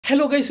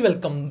Hello guys,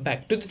 welcome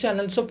back to the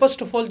channel. So first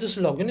of all, just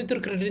log in with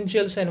your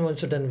credentials, and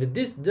once you're done with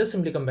this, just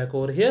simply come back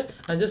over here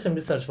and just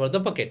simply search for the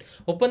bucket.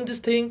 Open this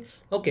thing.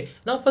 Okay,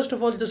 now first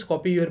of all, just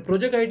copy your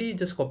project ID,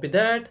 just copy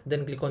that,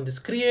 then click on this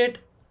create.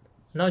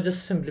 Now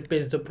just simply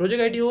paste the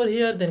project ID over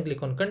here, then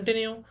click on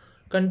continue,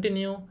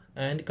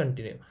 and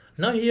continue.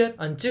 Now here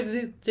uncheck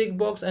the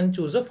checkbox and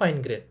choose a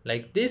fine grain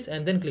like this,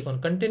 and then click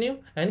on continue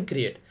and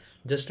create.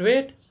 Just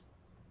wait.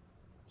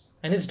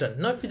 And it's done.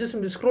 Now if you just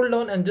simply scroll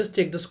down and just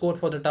check the score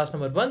for the task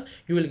number 1,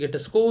 you will get a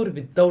score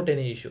without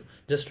any issue.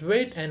 Just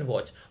wait and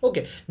watch.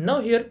 Okay,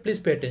 now here please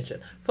pay attention.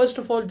 First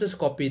of all, just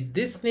copy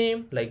this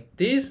name like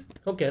this.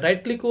 Okay,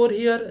 right click over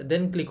here,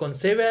 then click on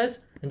save as,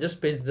 and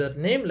just paste the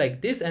name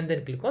like this, and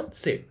then click on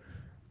save.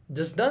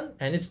 Just done,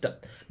 and it's done.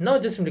 Now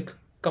just simply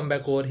come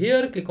back over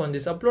here, click on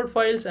this upload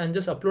files, and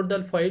just upload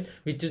the file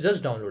which you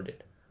just downloaded.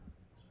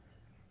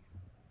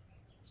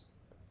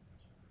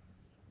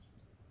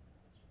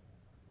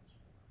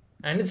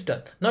 And it's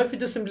done. Now if you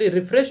just simply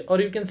refresh,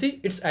 or you can see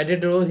it's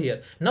added over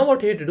here. Now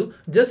what you have to do,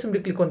 just simply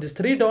click on this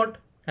three dot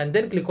and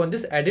then click on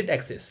this edit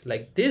access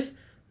like this.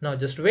 Now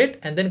just wait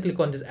and then click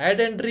on this add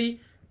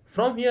entry.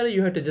 From here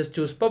you have to just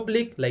choose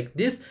public like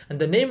this,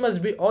 and the name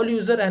must be all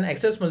user and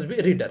access must be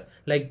reader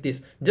like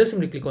this. Just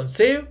simply click on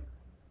save.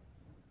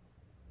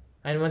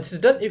 And once it's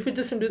done, if you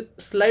just simply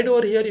slide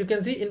over here, you can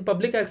see in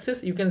public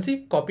access, you can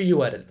see copy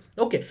URL.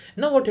 Okay,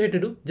 now what you have to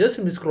do, just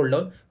simply scroll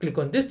down, click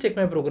on this check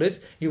my progress,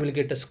 you will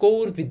get a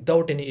score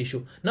without any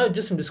issue. Now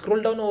just simply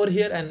scroll down over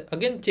here and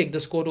again check the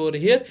score over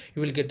here,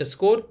 you will get a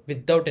score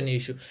without any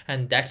issue.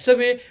 And that's the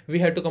way we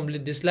have to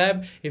complete this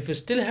lab. If you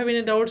still have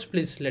any doubts,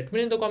 please let me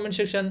know in the comment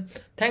section.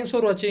 Thanks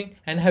for watching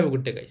and have a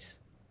good day guys.